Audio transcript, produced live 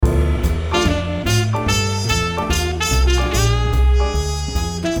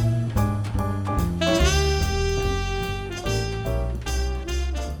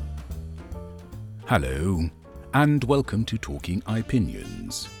Hello, and welcome to Talking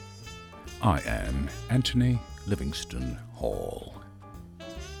Opinions. I am Anthony Livingston Hall.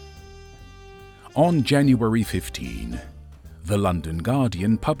 On January 15, the London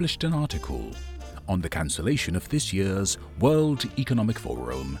Guardian published an article on the cancellation of this year's World Economic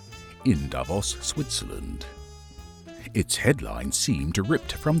Forum in Davos, Switzerland. Its headline seemed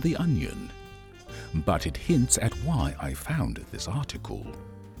ripped from The Onion, but it hints at why I found this article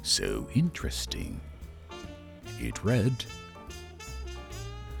so interesting. It read,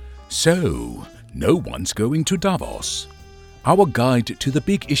 "So, no one's going to Davos. Our guide to the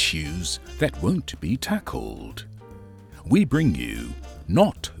big issues that won't be tackled. We bring you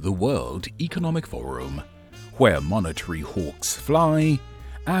not the World Economic Forum, where monetary hawks fly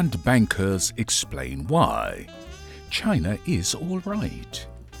and bankers explain why. China is all right.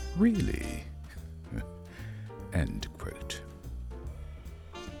 Really?" End quote.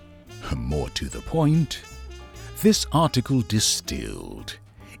 More to the point, this article distilled,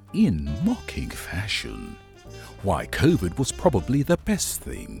 in mocking fashion, why COVID was probably the best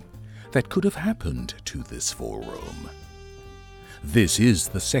thing that could have happened to this forum. This is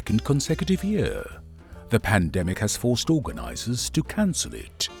the second consecutive year the pandemic has forced organizers to cancel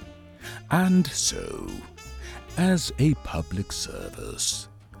it. And so, as a public service,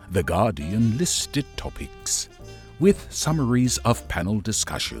 The Guardian listed topics with summaries of panel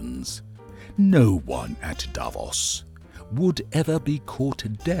discussions no one at Davos would ever be caught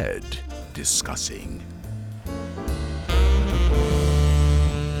dead discussing.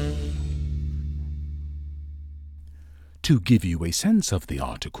 To give you a sense of the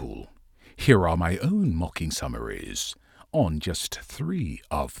article, here are my own mocking summaries on just 3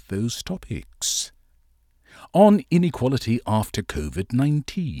 of those topics. On inequality after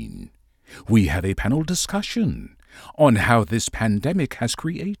COVID-19, we have a panel discussion on how this pandemic has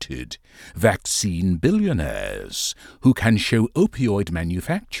created vaccine billionaires who can show opioid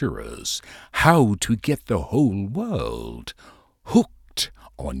manufacturers how to get the whole world hooked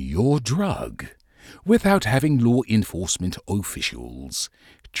on your drug without having law enforcement officials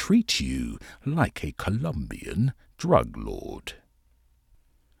treat you like a Colombian drug lord.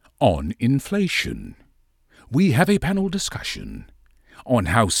 On inflation, we have a panel discussion on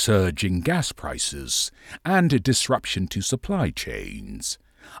how surging gas prices and disruption to supply chains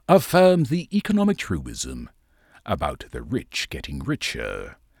affirm the economic truism about the rich getting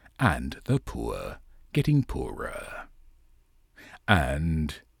richer and the poor getting poorer.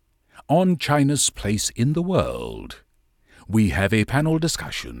 And on China's place in the world, we have a panel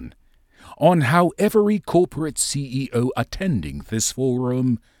discussion on how every corporate CEO attending this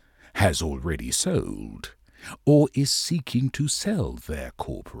forum has already sold or is seeking to sell their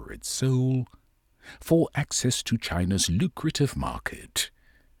corporate soul for access to China's lucrative market,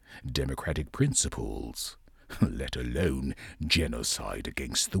 democratic principles, let alone genocide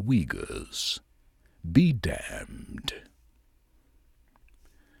against the Uyghurs. Be damned.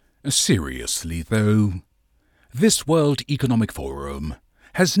 Seriously, though, this World Economic Forum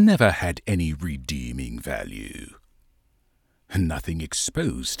has never had any redeeming value. Nothing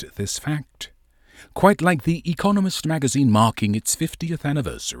exposed this fact, quite like The Economist magazine marking its 50th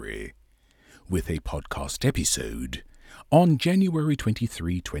anniversary, with a podcast episode on January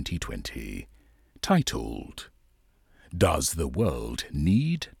 23, 2020, titled, "Does the World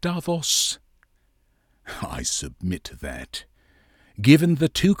Need Davos?" I submit that, given the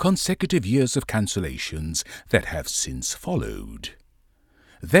 2 consecutive years of cancellations that have since followed,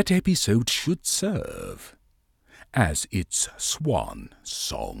 that episode should serve as its swan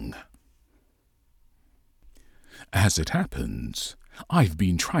song. As it happens, I've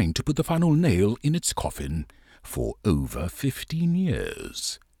been trying to put the final nail in its coffin for over 15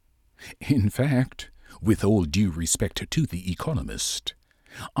 years. In fact, with all due respect to The Economist,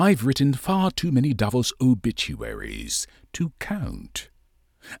 I've written far too many Davos obituaries to count.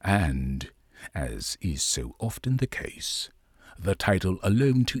 And, as is so often the case, the title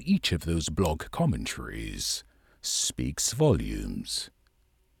alone to each of those blog commentaries speaks volumes.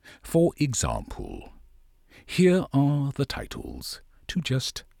 For example, here are the titles to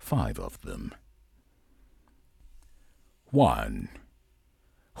just 5 of them. 1.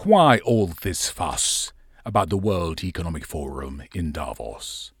 Why all this fuss about the World Economic Forum in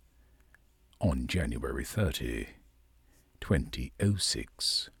Davos? On January 30,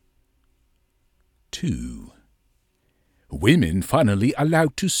 2006. 2. Women finally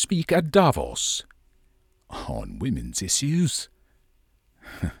allowed to speak at Davos. On women's issues?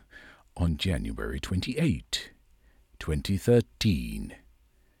 On January 28, 2013.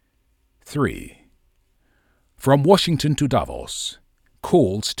 3. From Washington to Davos,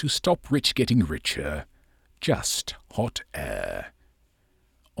 calls to stop rich getting richer, just hot air.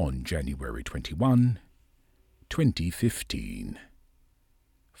 On January 21, 2015.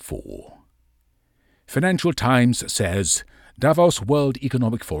 4. Financial Times says Davos World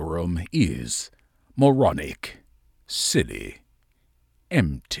Economic Forum is moronic, silly,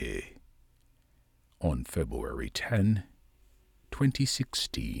 empty. On February 10,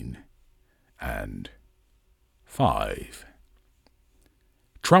 2016. And 5.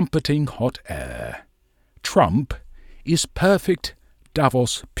 Trumpeting hot air. Trump is perfect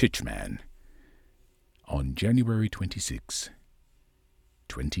Davos pitchman. On January 26,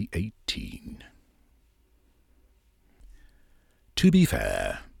 2018. To be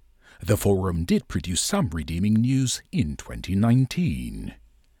fair, the forum did produce some redeeming news in 2019.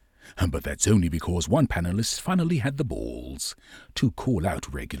 But that's only because one panelist finally had the balls to call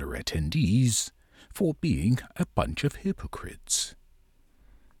out regular attendees for being a bunch of hypocrites.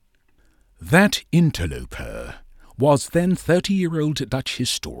 That interloper was then 30-year-old Dutch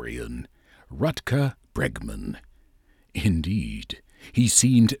historian Rutger Bregman. Indeed, he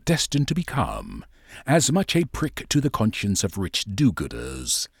seemed destined to become as much a prick to the conscience of rich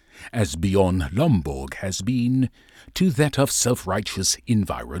do-gooders as Bjorn Lomborg has been to that of self-righteous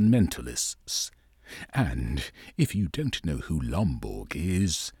environmentalists. And if you don't know who Lomborg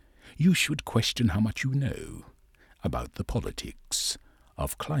is, you should question how much you know about the politics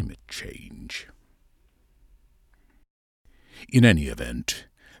of climate change. In any event,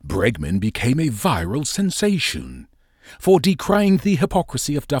 Bregman became a viral sensation for decrying the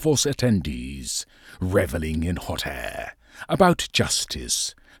hypocrisy of Davos attendees, reveling in hot air about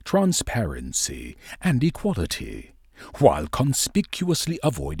justice, transparency, and equality, while conspicuously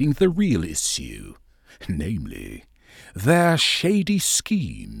avoiding the real issue, namely, their shady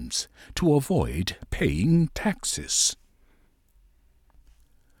schemes to avoid paying taxes.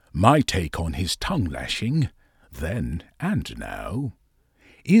 My take on his tongue-lashing, then and now,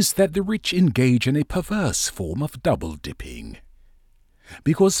 is that the rich engage in a perverse form of double-dipping.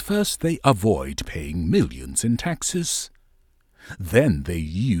 Because first they avoid paying millions in taxes, then they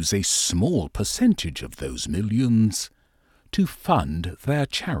use a small percentage of those millions to fund their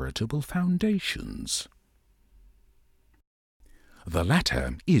charitable foundations. The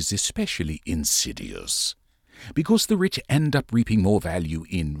latter is especially insidious, because the rich end up reaping more value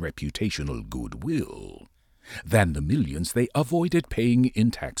in reputational goodwill than the millions they avoided paying in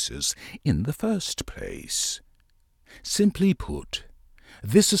taxes in the first place. Simply put,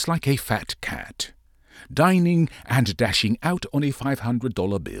 this is like a fat cat, dining and dashing out on a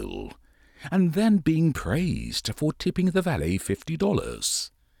 $500 bill, and then being praised for tipping the valet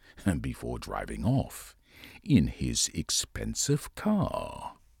 $50, before driving off in his expensive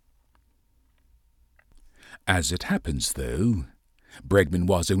car. As it happens, though, Bregman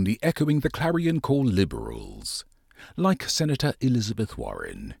was only echoing the clarion call liberals, like Senator Elizabeth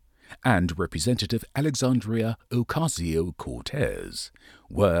Warren and Representative Alexandria Ocasio-Cortez,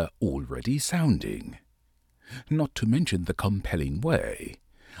 were already sounding. Not to mention the compelling way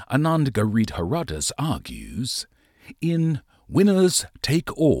Anand Giridharadas argues in Winners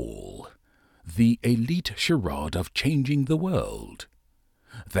Take All, the elite charade of changing the world,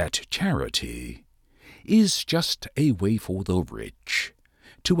 that charity is just a way for the rich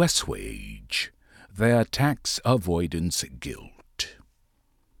to assuage their tax avoidance guilt.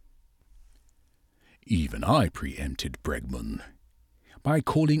 Even I preempted Bregman by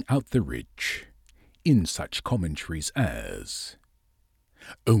calling out the rich in such commentaries as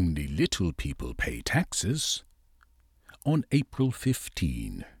 "Only little people pay taxes" on April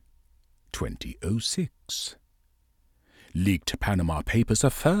 15, 2006. Leaked Panama Papers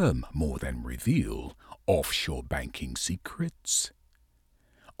affirm more than reveal offshore banking secrets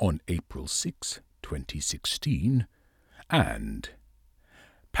on April 6, 2016, and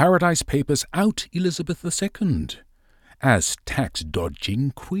Paradise Papers out Elizabeth II as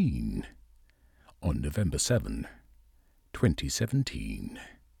tax-dodging queen on November 7, 2017.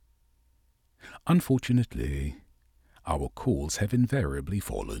 Unfortunately, our calls have invariably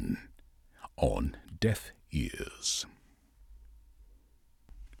fallen on deaf ears.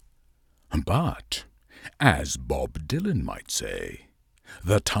 But, as Bob Dylan might say,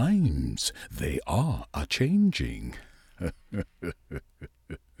 the times, they are a-changing.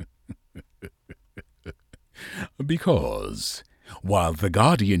 Because, while The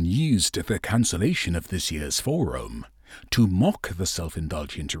Guardian used the cancellation of this year's forum to mock the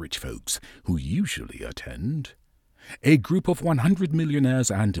self-indulgent rich folks who usually attend, a group of 100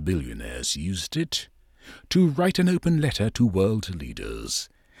 millionaires and billionaires used it to write an open letter to world leaders,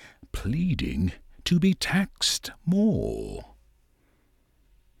 pleading to be taxed more.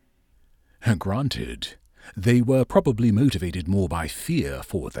 Granted, they were probably motivated more by fear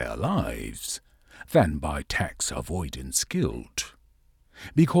for their lives than by tax avoidance guilt.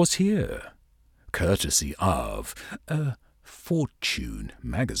 Because here, courtesy of Fortune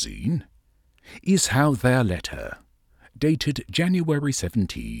magazine, is how their letter, dated January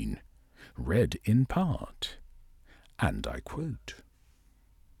 17, read in part, and I quote,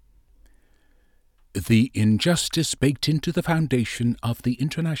 "The injustice baked into the foundation of the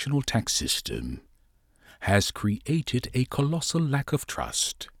international tax system has created a colossal lack of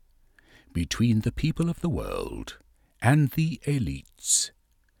trust between the people of the world and the elites,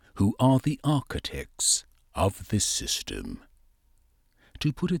 who are the architects of this system.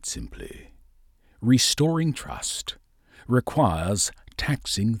 To put it simply, restoring trust requires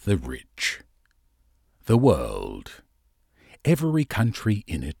taxing the rich. The world, every country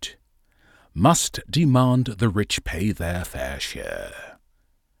in it, must demand the rich pay their fair share.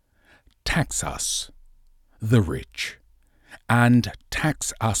 Tax us, the rich, and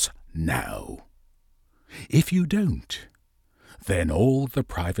tax us now. If you don't, then all the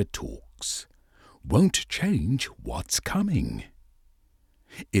private talks won't change what's coming.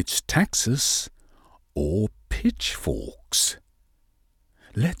 It's taxes or pitchforks.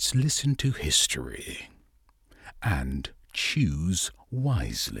 Let's listen to history and choose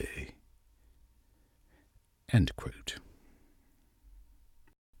wisely." End quote.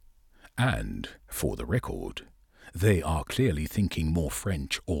 And, for the record, they are clearly thinking more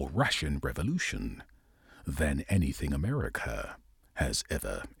French or Russian Revolution than anything America has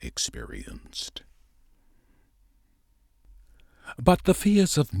ever experienced. But the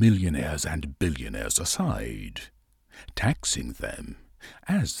fears of millionaires and billionaires aside, taxing them,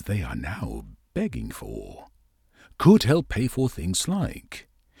 as they are now begging for, could help pay for things like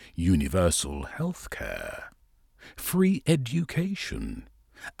universal health care, free education,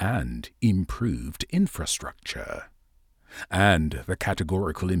 and improved infrastructure. And the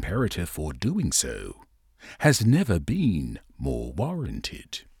categorical imperative for doing so has never been more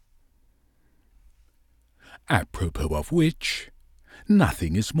warranted. Apropos of which,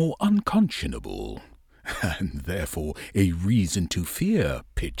 nothing is more unconscionable, and therefore a reason to fear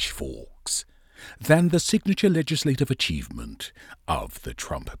pitchforks, than the signature legislative achievement of the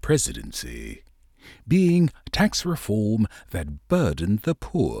Trump presidency, being tax reform that burdened the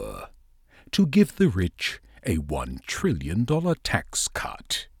poor, to give the rich a $1 trillion tax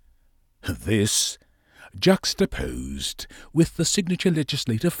cut. This, juxtaposed with the signature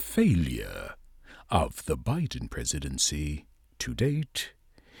legislative failure of the Biden presidency to date,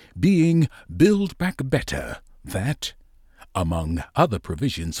 being Build Back Better, that, among other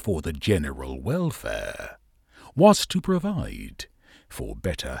provisions for the general welfare, was to provide for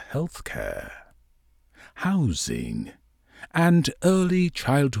better health care, housing, and early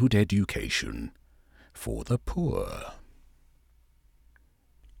childhood education for the poor.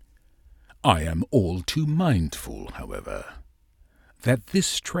 I am all too mindful, however, that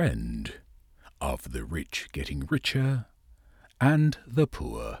this trend of the rich getting richer and the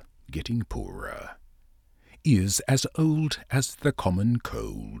poor getting poorer is as old as the common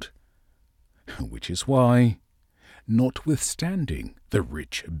cold, which is why, notwithstanding the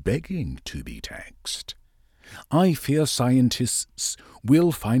rich begging to be taxed, I fear scientists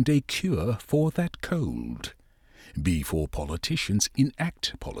will find a cure for that cold before politicians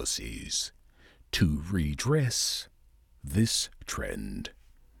enact policies to redress this trend.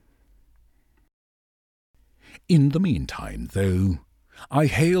 In the meantime, though, I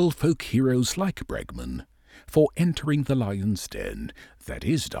hail folk heroes like Bregman for entering the lion's den that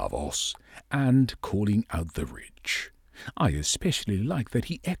is Davos and calling out the rich. I especially like that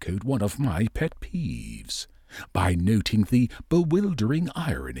he echoed one of my pet peeves by noting the bewildering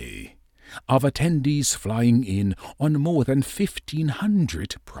irony of attendees flying in on more than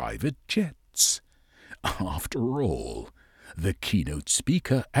 1,500 private jets. After all, the keynote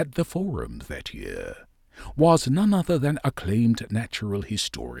speaker at the forum that year was none other than acclaimed natural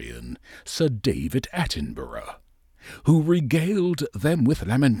historian Sir David Attenborough, who regaled them with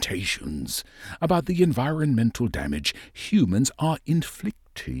lamentations about the environmental damage humans are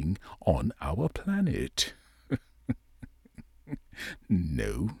inflicting on our planet.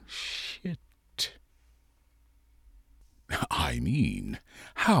 No shit. I mean,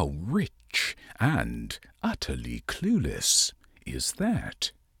 how rich and utterly clueless is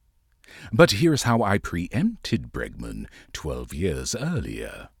that? But here's how I preempted Bregman 12 years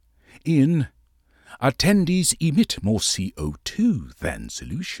earlier. In Attendees Emit More CO2 Than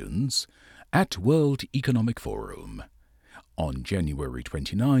Solutions at World Economic Forum on January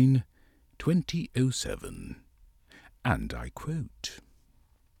 29, 2007. And I quote,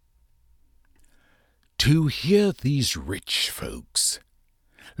 To hear these rich folks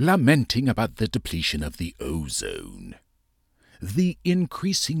lamenting about the depletion of the ozone, the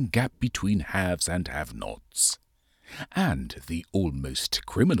increasing gap between haves and have-nots, and the almost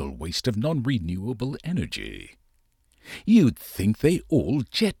criminal waste of non-renewable energy, you'd think they all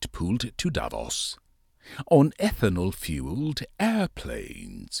jet-pooled to Davos on ethanol-fueled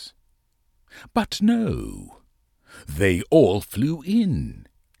airplanes. But no, they all flew in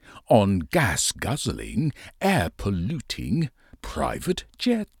on gas-guzzling, air-polluting private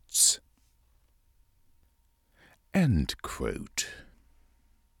jets. End quote.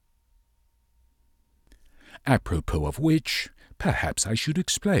 Apropos of which, perhaps I should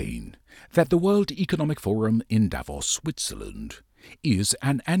explain that the World Economic Forum in Davos, Switzerland, is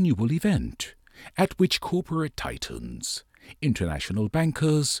an annual event at which corporate titans, international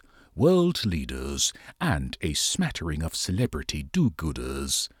bankers, world leaders, and a smattering of celebrity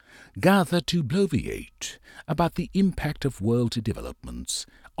do-gooders gather to bloviate about the impact of world developments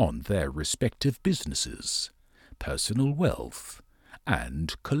on their respective businesses, personal wealth,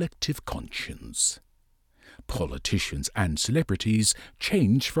 and collective conscience. Politicians and celebrities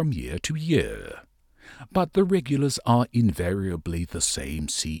change from year to year, but the regulars are invariably the same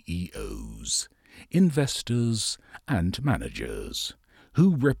CEOs, investors, and managers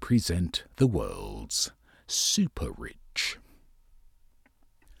who represent the world's super-rich.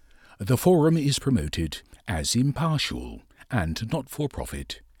 The forum is promoted as impartial and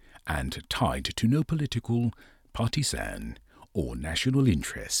not-for-profit, and tied to no political, partisan, or national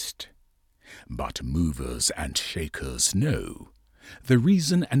interest. But movers and shakers know the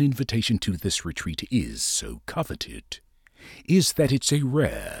reason an invitation to this retreat is so coveted is that it's a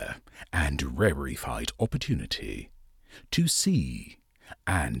rare and rarefied opportunity to see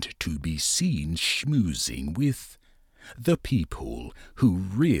and to be seen schmoozing with the people who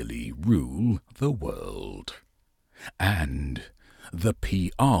really rule the world. And the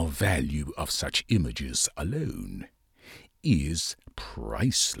PR value of such images alone is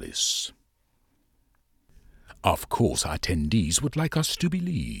priceless. Of course, attendees would like us to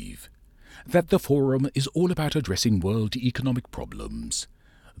believe that the forum is all about addressing world economic problems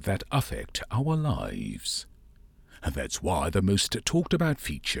that affect our lives. That's why the most talked about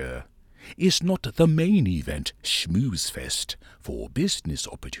feature is not the main event schmoozefest for business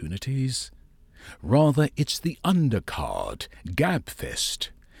opportunities. Rather, it's the undercard gabfest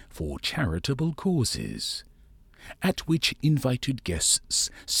for charitable causes, at which invited guests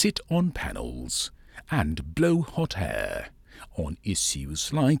sit on panels and blow hot air on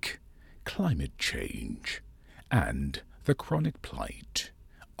issues like climate change and the chronic plight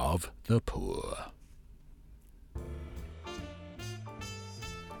of the poor.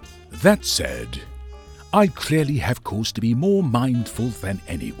 That said, I clearly have cause to be more mindful than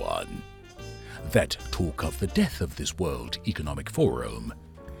anyone that talk of the death of this World Economic Forum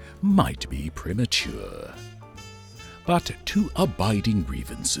might be premature. But two abiding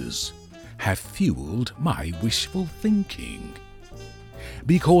grievances have fueled my wishful thinking,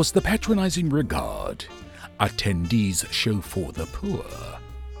 because the patronizing regard attendees show for the poor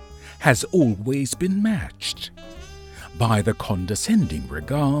has always been matched by the condescending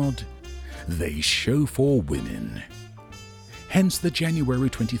regard they show for women. Hence the January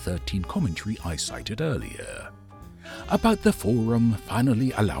 2013 commentary I cited earlier about the forum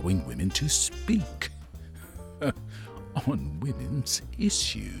finally allowing women to speak on women's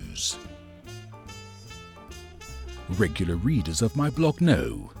issues. Regular readers of my blog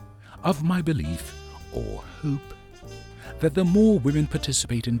know of my belief or hope that the more women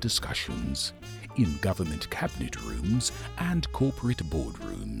participate in discussions in government cabinet rooms and corporate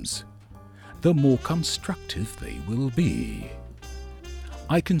boardrooms, the more constructive they will be.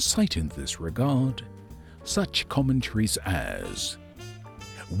 I can cite in this regard such commentaries as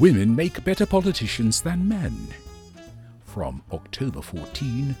 "Women make better politicians than men" from October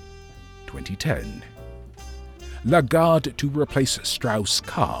 14, 2010. Lagarde to replace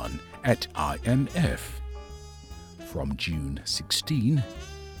Strauss-Kahn at IMF from June 16,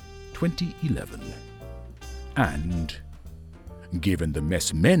 2011. And given the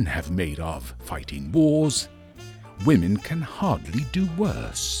mess men have made of fighting wars, women can hardly do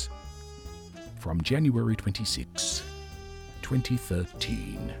worse from January 26,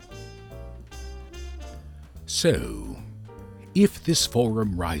 2013. So, if this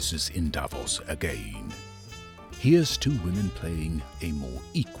forum rises in Davos again, here's to women playing a more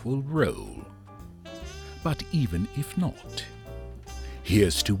equal role. But even if not,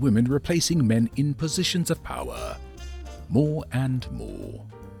 here's to women replacing men in positions of power more and more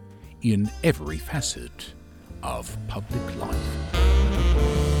in every facet of public life.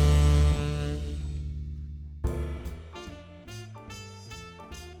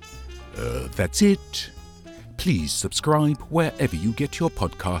 That's it. Please subscribe wherever you get your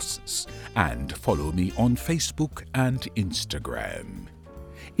podcasts and follow me on Facebook and Instagram.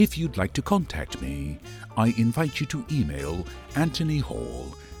 If you'd like to contact me, I invite you to email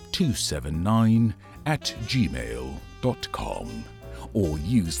anthonyhall279@gmail.com or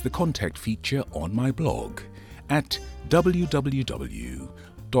use the contact feature on my blog at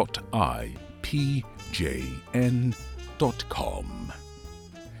www.ipjn.com.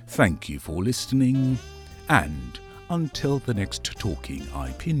 Thank you for listening, and until the next Talking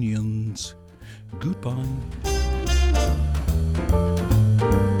Opinions, goodbye.